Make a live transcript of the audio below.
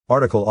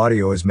Article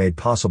audio is made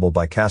possible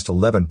by Cast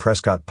 11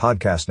 Prescott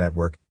Podcast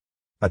Network,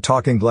 a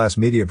Talking Glass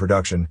media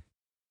production.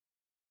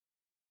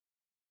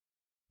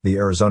 The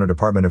Arizona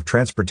Department of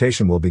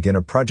Transportation will begin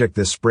a project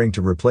this spring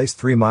to replace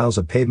 3 miles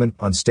of pavement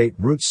on State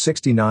Route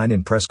 69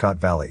 in Prescott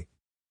Valley.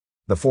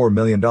 The $4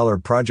 million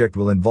project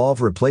will involve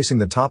replacing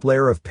the top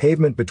layer of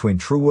pavement between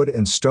Truewood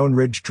and Stone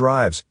Ridge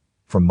Drives,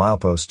 from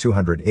milepost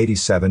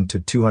 287 to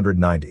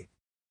 290.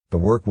 The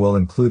work will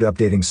include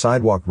updating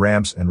sidewalk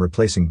ramps and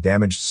replacing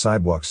damaged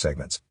sidewalk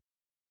segments.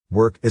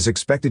 Work is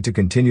expected to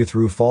continue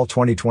through fall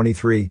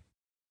 2023.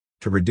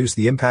 To reduce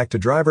the impact to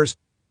drivers,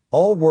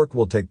 all work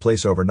will take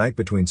place overnight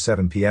between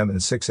 7 p.m.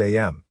 and 6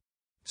 a.m.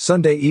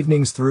 Sunday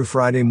evenings through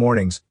Friday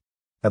mornings.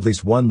 At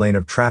least one lane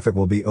of traffic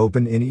will be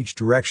open in each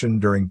direction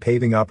during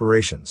paving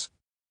operations.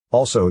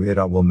 Also,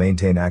 ADOT will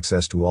maintain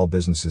access to all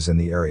businesses in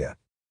the area.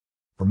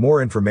 For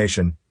more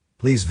information,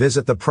 please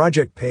visit the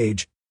project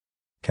page.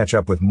 Catch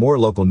up with more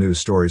local news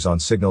stories on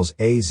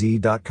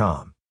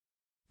signalsaz.com.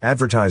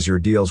 Advertise your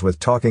deals with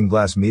Talking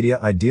Glass Media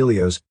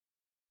Idealios.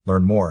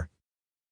 Learn more